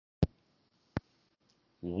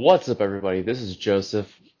What's up, everybody? This is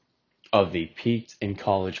Joseph of the Peaked in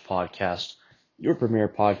College podcast, your premier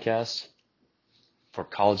podcast for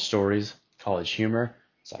college stories, college humor,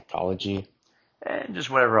 psychology, and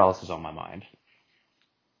just whatever else is on my mind.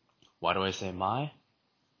 Why do I say my?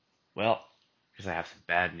 Well, because I have some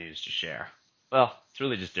bad news to share. Well, it's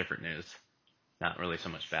really just different news, not really so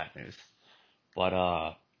much bad news. But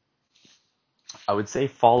I would say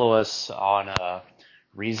follow us on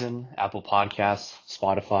Reason, Apple Podcasts,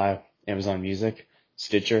 Spotify, Amazon Music,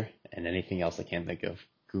 Stitcher, and anything else I can't think of.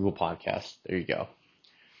 Google Podcasts. There you go.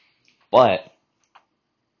 But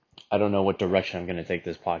I don't know what direction I'm going to take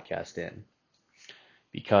this podcast in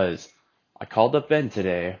because I called up Ben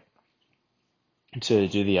today to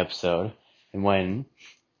do the episode, and when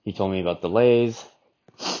he told me about delays,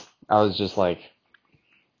 I was just like,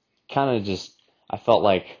 I felt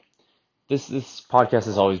like this podcast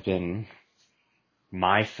has always been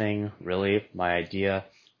my thing, really, my idea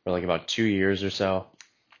for like about 2 years or so,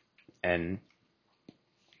 and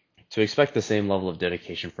to expect the same level of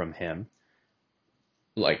dedication from him,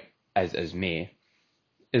 like as me,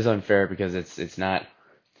 is unfair because it's not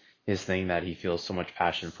his thing that he feels so much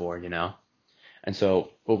passion for, you know? And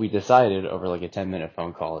so what we decided over like a 10-minute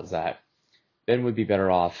phone call is that Ben would be better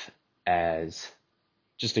off as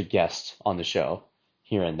just a guest on the show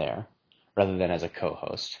here and there rather than as a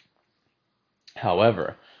co-host.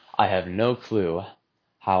 However, I have no clue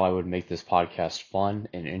how I would make this podcast fun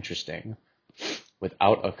and interesting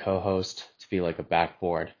without a co-host to be like a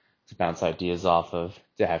backboard to bounce ideas off of,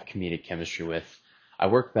 to have comedic chemistry with. I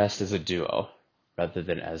work best as a duo rather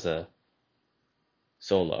than as a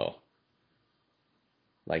solo,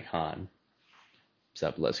 like Han,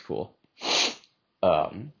 except less cool.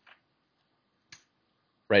 Um,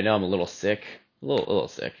 right now I'm a little sick, a little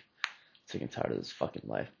sick. Sick and tired of this fucking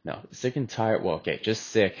life. No, sick and tired. Well, okay, just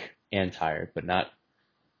sick and tired, but not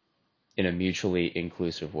in a mutually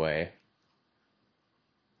inclusive way.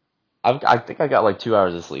 I think I got like 2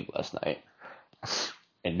 hours of sleep last night,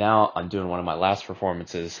 and now I'm doing one of my last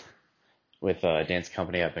performances with a dance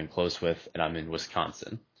company I've been close with, and I'm in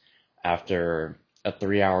Wisconsin after a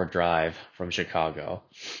 3-hour drive from Chicago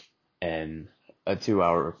and a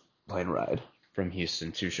 2-hour plane ride from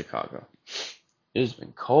Houston to Chicago. It has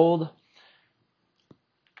been cold.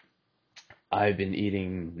 I've been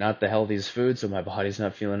eating not the healthiest food, so my body's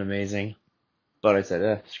not feeling amazing. But I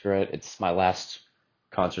said, screw it. It's my last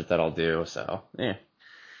concert that I'll do, so, you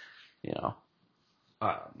know.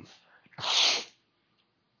 Um,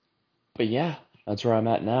 but yeah, that's where I'm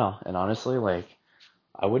at now. And honestly, like,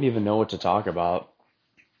 I wouldn't even know what to talk about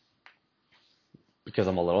because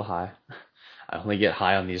I'm a little high. I only get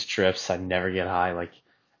high on these trips. I never get high, like,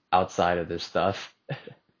 outside of this stuff.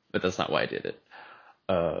 But that's not why I did it.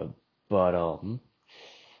 Uh, but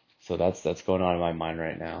so that's going on in my mind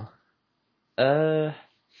right now. Uh,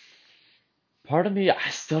 Part of me, I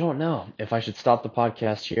still don't know if I should stop the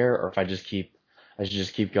podcast here or if I should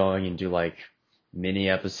just keep going and do like mini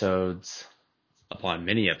episodes upon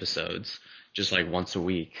mini episodes, just like once a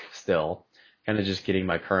week still, kind of just getting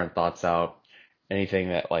my current thoughts out, anything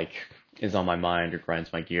that like is on my mind or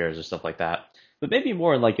grinds my gears or stuff like that. But maybe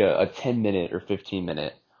more in like a 10 minute or 15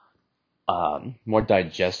 minute, more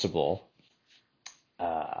digestible,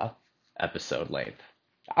 uh, episode length.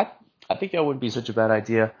 I, I think that wouldn't be such a bad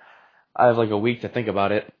idea. I have like a week to think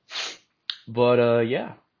about it. But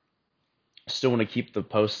yeah, still want to keep the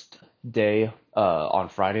post day on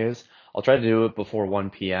Fridays. I'll try to do it before 1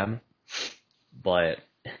 p.m., but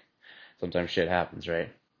sometimes shit happens, right?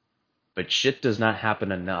 But shit does not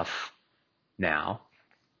happen enough now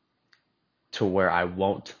to where I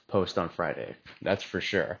won't post on Friday. That's for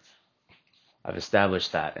sure. I've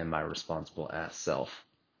established that in my responsible ass self.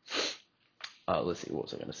 Let's see, what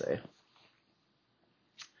was I gonna say?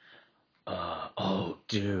 Oh,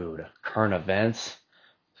 dude, current events.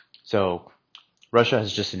 So Russia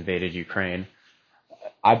has just invaded Ukraine.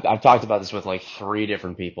 I've talked about this with like 3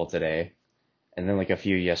 different people today, and then like a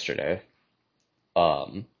few yesterday.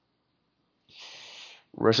 Um,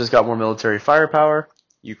 Russia's got more military firepower.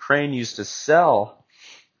 Ukraine used to sell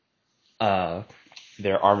uh,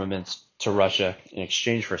 their armaments to Russia in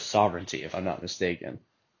exchange for sovereignty, if I'm not mistaken.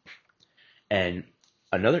 And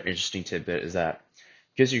another interesting tidbit is that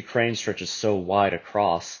because Ukraine stretches so wide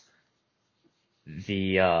across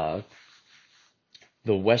the uh,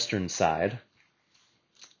 the western side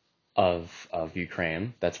of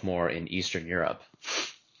Ukraine, that's more in Eastern Europe,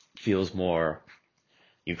 feels more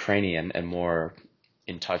Ukrainian and more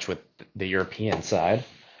in touch with the European side.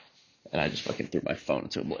 And I just fucking threw my phone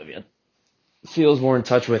into oblivion. Feels more in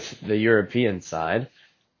touch with the European side.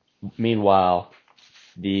 Meanwhile,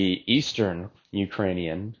 The eastern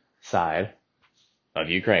Ukrainian side of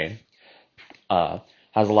Ukraine uh,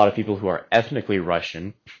 has a lot of people who are ethnically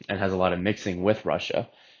Russian and has a lot of mixing with Russia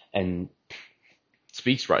and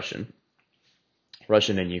speaks Russian.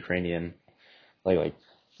 Russian and Ukrainian, like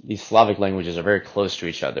these Slavic languages are very close to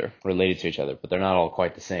each other, related to each other, but they're not all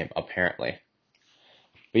quite the same, apparently.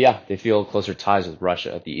 But yeah, they feel closer ties with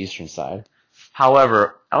Russia at the eastern side.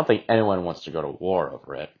 However, I don't think anyone wants to go to war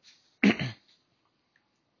over it.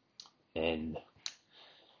 And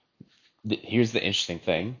here's the interesting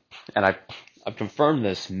thing, and I've confirmed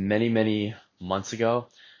this many months ago,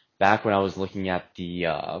 back when I was looking at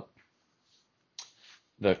the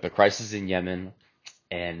crisis in Yemen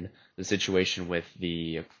and the situation with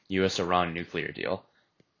the U.S.-Iran nuclear deal.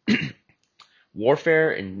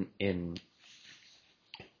 Warfare in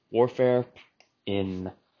warfare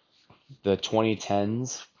in the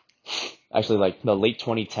 2010s, actually like the late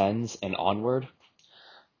 2010s and onward,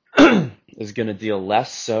 is going to deal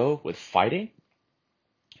less so with fighting,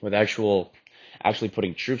 with actually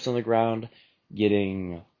putting troops on the ground,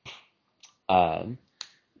 getting um,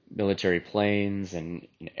 military planes and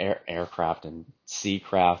aircraft and sea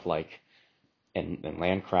craft and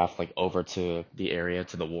land craft over to the area,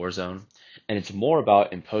 to the war zone. And it's more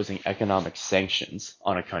about imposing economic sanctions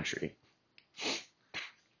on a country.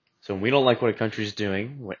 So when we don't like what a country is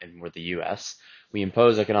doing, and we're the US, we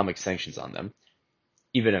impose economic sanctions on them,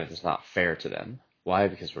 even if it's not fair to them. Why?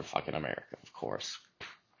 Because we're fucking America, of course.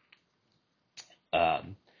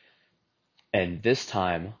 Um, and this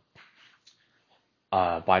time,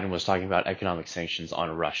 Biden was talking about economic sanctions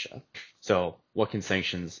on Russia. So what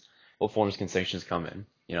forms can sanctions come in?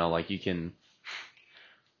 Like you can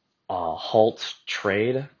halt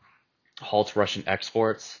trade, halt Russian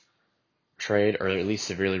exports, trade, or at least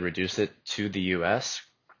severely reduce it to the U.S.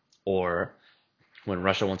 Or when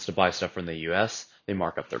Russia wants to buy stuff from the U.S., they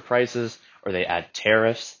mark up their prices, or they add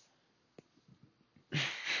tariffs,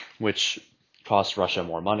 which cost Russia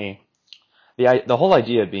more money. The whole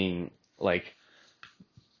idea being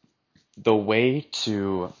the way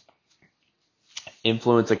to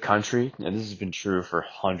influence a country, and this has been true for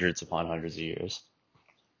hundreds upon hundreds of years,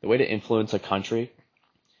 the way to influence a country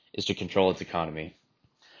is to control its economy.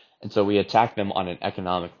 And so we attack them on an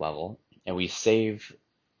economic level, and we save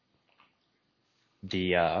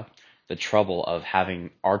the trouble of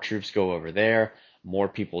having our troops go over there, more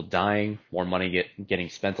people dying, more money getting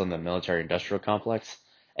spent on the military industrial complex.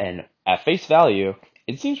 And at face value,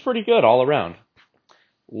 it seems pretty good all around.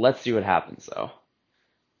 Let's see what happens though.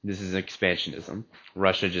 This is expansionism.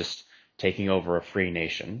 Russia just taking over a free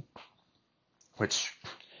nation. Which,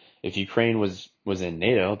 if Ukraine was in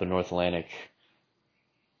NATO, the North Atlantic,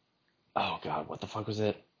 oh god, what the fuck was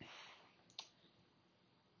it?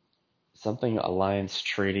 Something Alliance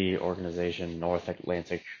Treaty Organization, North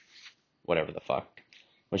Atlantic, whatever the fuck,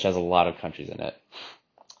 which has a lot of countries in it.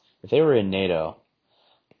 If they were in NATO,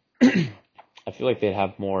 I feel like they'd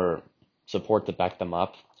have more support to back them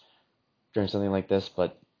up during something like this,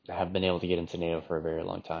 but I haven't been able to get into NATO for a very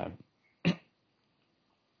long time. But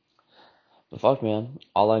fuck, man,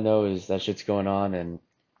 all I know is that shit's going on, and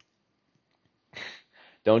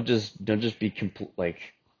don't just be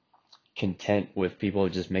content with people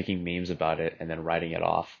just making memes about it and then writing it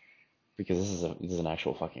off, because this is an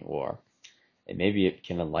actual fucking war. And maybe it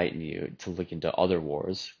can enlighten you to look into other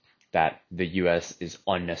wars that the US is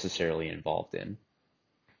unnecessarily involved in,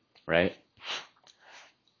 right?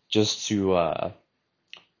 Just to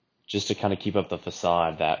kind of keep up the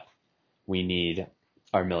facade that we need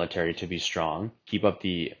our military to be strong, keep up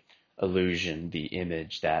the illusion, the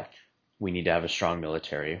image that we need to have a strong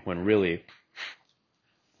military, when really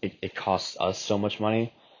it costs us so much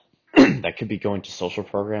money that could be going to social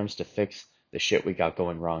programs to fix the shit we got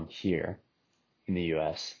going wrong here in the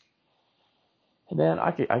US. And man,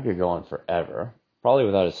 I could go on forever, probably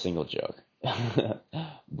without a single joke.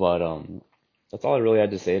 But that's all I really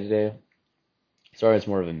had to say today. Sorry, it's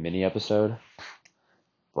more of a mini episode.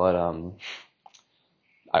 But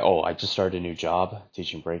I just started a new job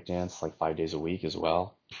teaching breakdance 5 days a week as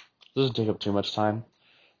well. It doesn't take up too much time,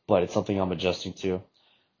 but it's something I'm adjusting to.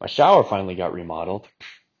 My shower finally got remodeled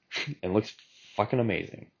and looks fucking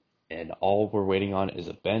amazing. And all we're waiting on is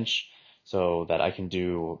a bench so that I can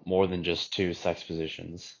do more than just 2 sex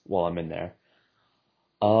positions while I'm in there.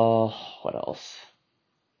 What else?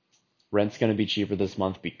 Rent's gonna be cheaper this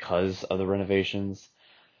month because of the renovations.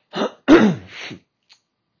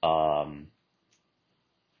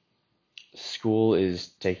 School is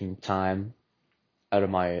taking time out of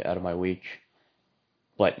my week.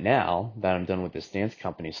 But now that I'm done with this dance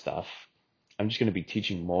company stuff, I'm just gonna be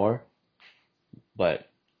teaching more, but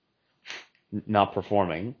not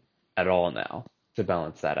performing at all now to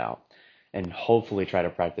balance that out. And hopefully try to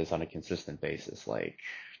practice on a consistent basis, like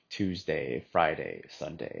Tuesday, Friday,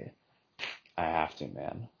 Sunday. I have to,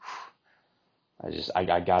 man.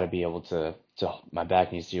 I gotta be able to my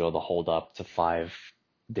back needs to be able to hold up to 5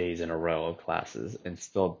 days in a row of classes and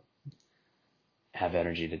still have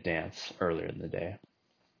energy to dance earlier in the day.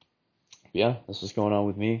 But yeah, that's what's going on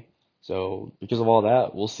with me. So because of all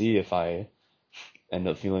that, we'll see if I end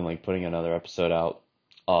up feeling like putting another episode out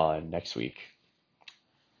next week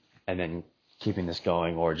and then keeping this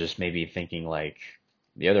going, or just maybe thinking like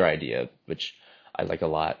the other idea, which I like a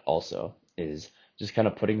lot also, is just kind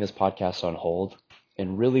of putting this podcast on hold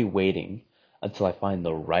and really waiting until I find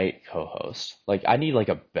the right co-host. Like I need like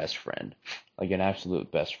a best friend, like an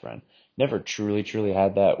absolute best friend. Never truly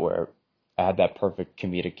had that where I had that perfect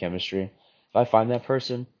comedic chemistry. If I find that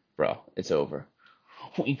person, bro, it's over.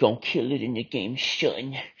 We gonna kill it in the game,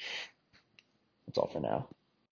 son. That's all for now.